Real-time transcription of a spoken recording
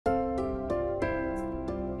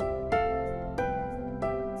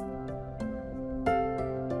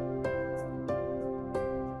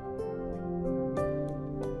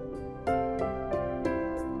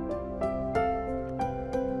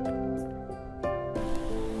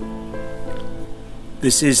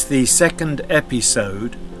This is the second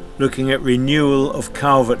episode looking at renewal of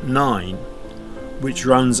Culvert 9, which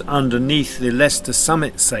runs underneath the Leicester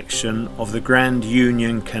Summit Section of the Grand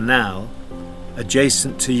Union Canal,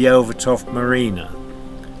 adjacent to Yelvertoft Marina.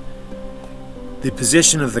 The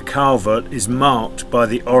position of the culvert is marked by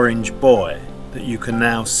the orange buoy that you can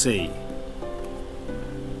now see.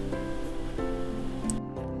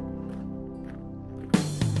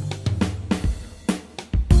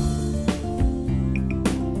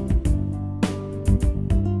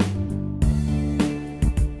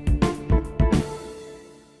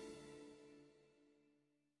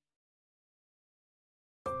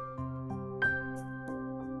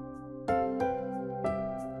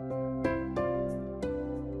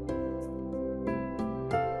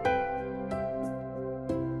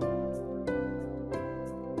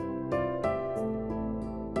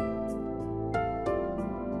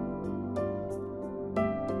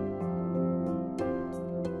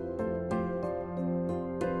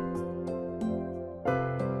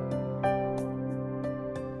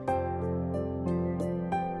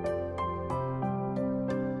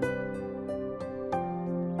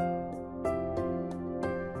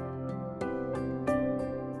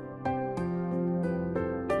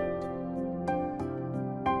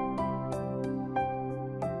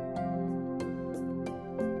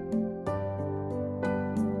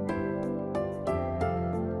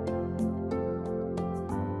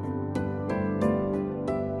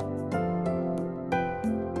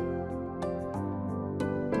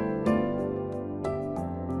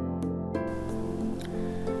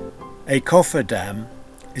 A cofferdam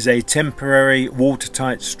is a temporary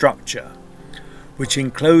watertight structure which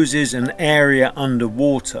encloses an area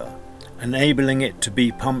underwater, enabling it to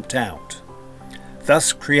be pumped out,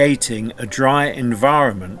 thus creating a dry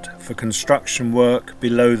environment for construction work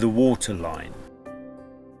below the waterline.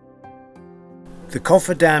 The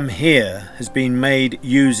cofferdam here has been made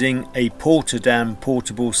using a Portadam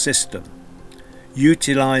portable system,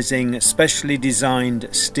 utilising specially designed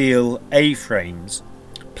steel A-frames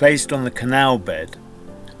placed on the canal bed,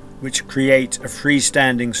 which create a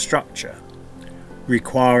freestanding structure,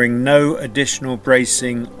 requiring no additional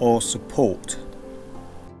bracing or support.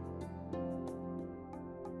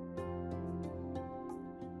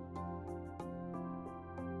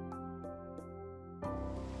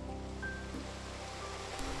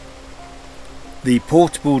 The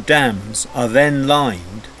portable dams are then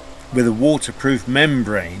lined with a waterproof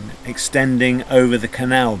membrane extending over the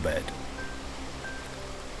canal bed.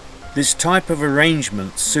 This type of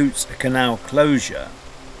arrangement suits a canal closure,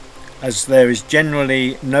 as there is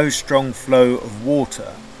generally no strong flow of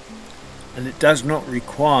water and it does not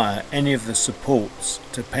require any of the supports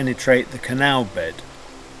to penetrate the canal bed.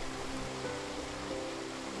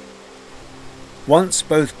 Once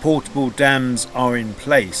both portable dams are in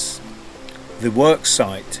place, the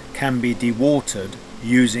worksite can be dewatered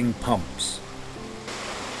using pumps.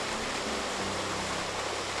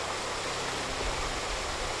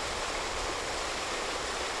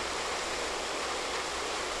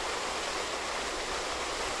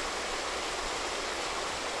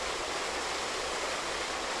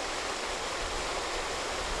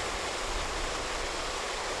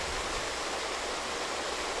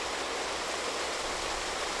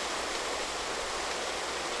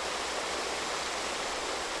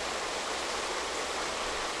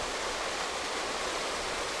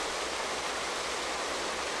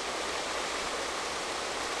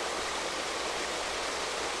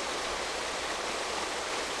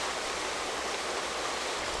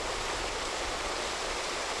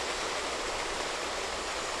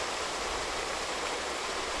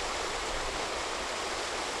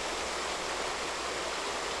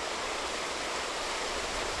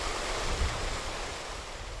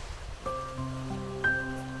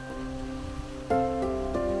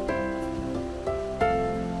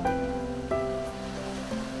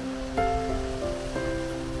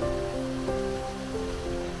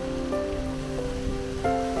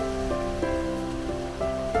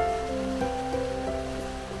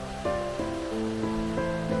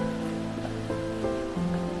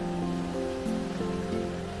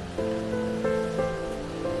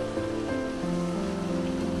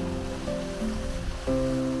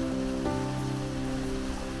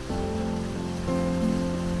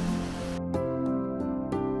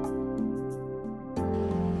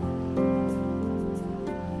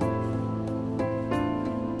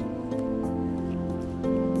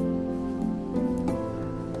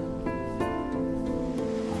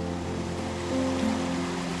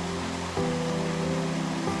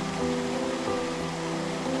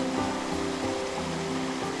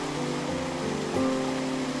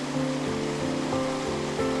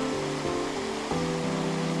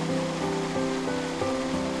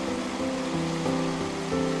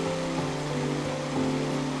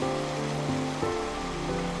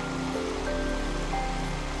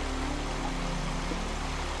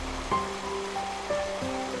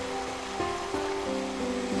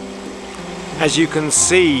 As you can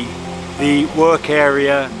see, the work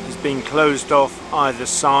area has been closed off either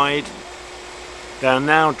side. They are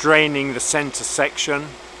now draining the centre section.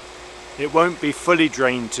 It won't be fully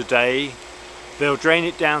drained today. They'll drain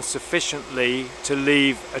it down sufficiently to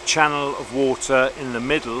leave a channel of water in the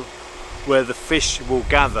middle where the fish will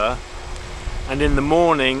gather, and in the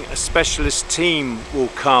morning a specialist team will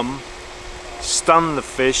come, stun the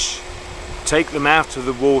fish, take them out of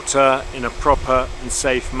the water in a proper and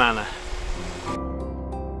safe manner.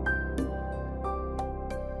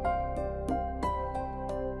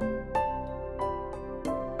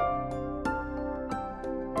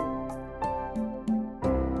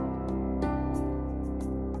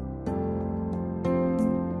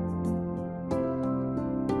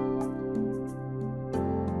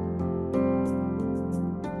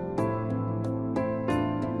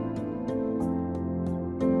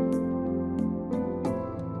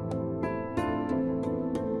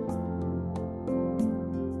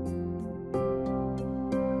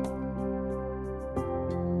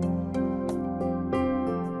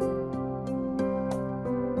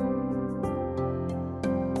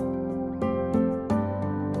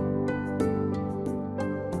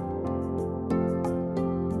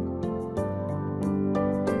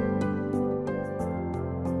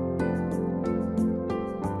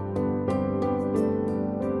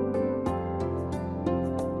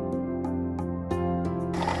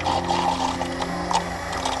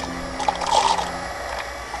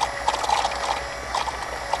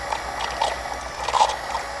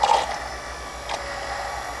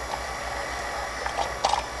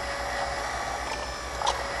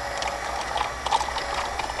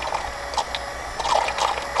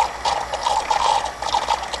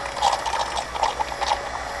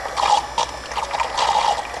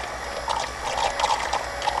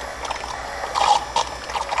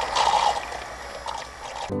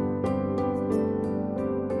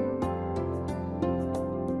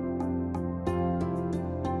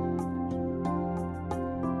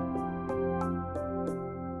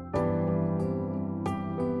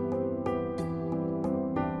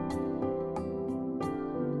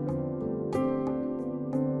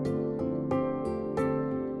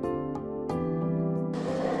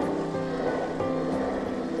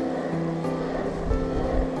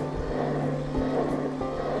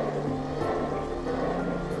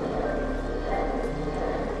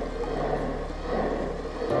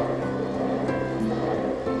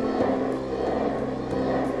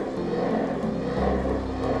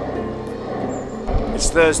 It's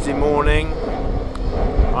Thursday morning.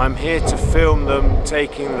 I'm here to film them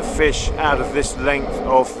taking the fish out of this length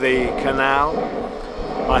of the canal.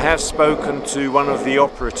 I have spoken to one of the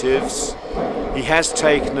operatives. He has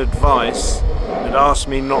taken advice and asked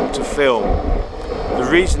me not to film. The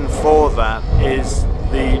reason for that is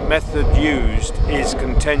the method used is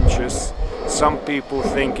contentious. Some people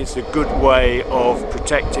think it's a good way of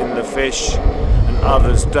protecting the fish and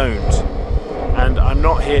others don't. And I'm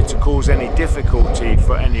not here to cause any difficulty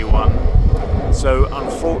for anyone, so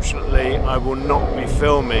unfortunately I will not be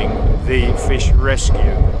filming the fish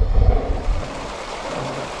rescue.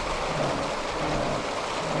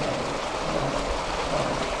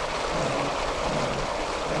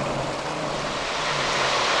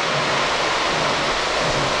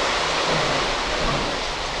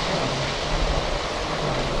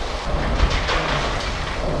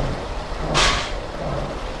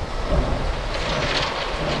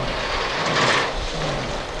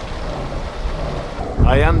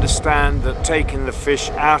 I understand that taking the fish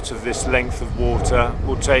out of this length of water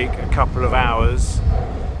will take a couple of hours,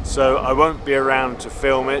 so I won't be around to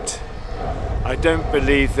film it. I don't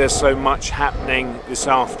believe there's so much happening this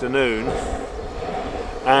afternoon,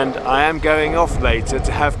 and I am going off later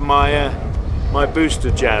to have my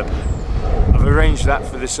booster jab. I've arranged that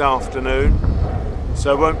for this afternoon,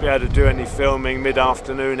 so I won't be able to do any filming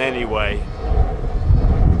mid-afternoon anyway.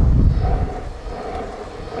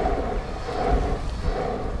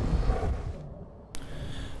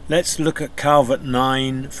 Let's look at Culvert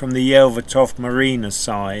 9 from the Yelvertoft Marina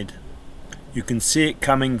side. You can see it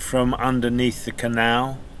coming from underneath the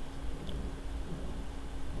canal.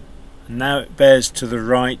 And now it bears to the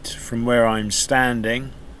right from where I'm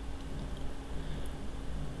standing.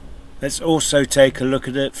 Let's also take a look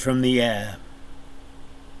at it from the air.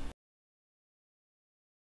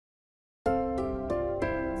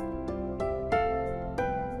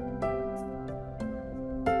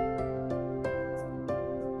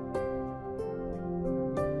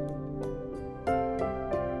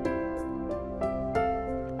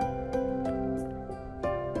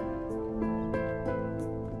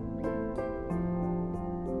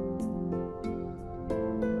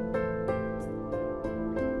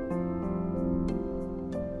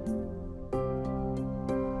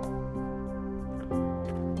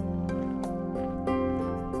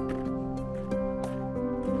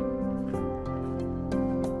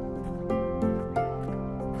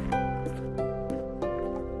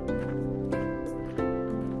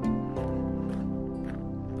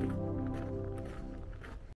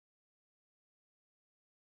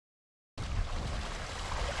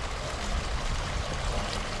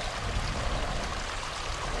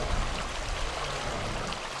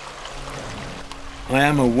 I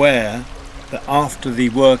am aware that after the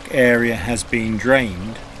work area has been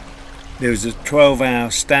drained, there is a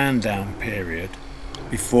 12-hour stand down period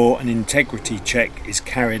before an integrity check is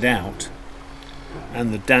carried out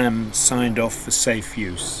and the dam signed off for safe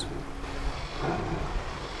use.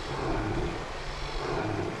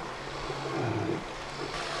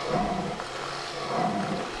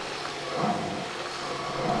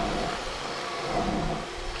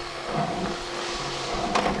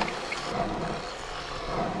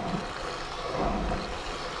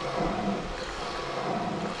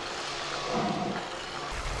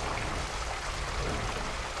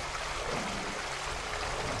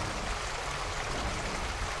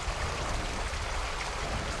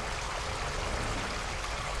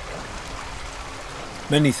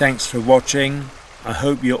 Many thanks for watching. I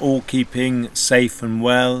hope you're all keeping safe and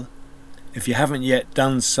well. If you haven't yet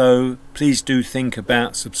done so, please do think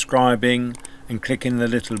about subscribing and clicking the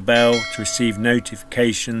little bell to receive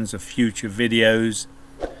notifications of future videos.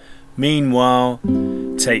 Meanwhile,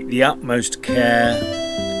 take the utmost care.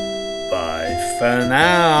 Bye for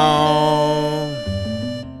now.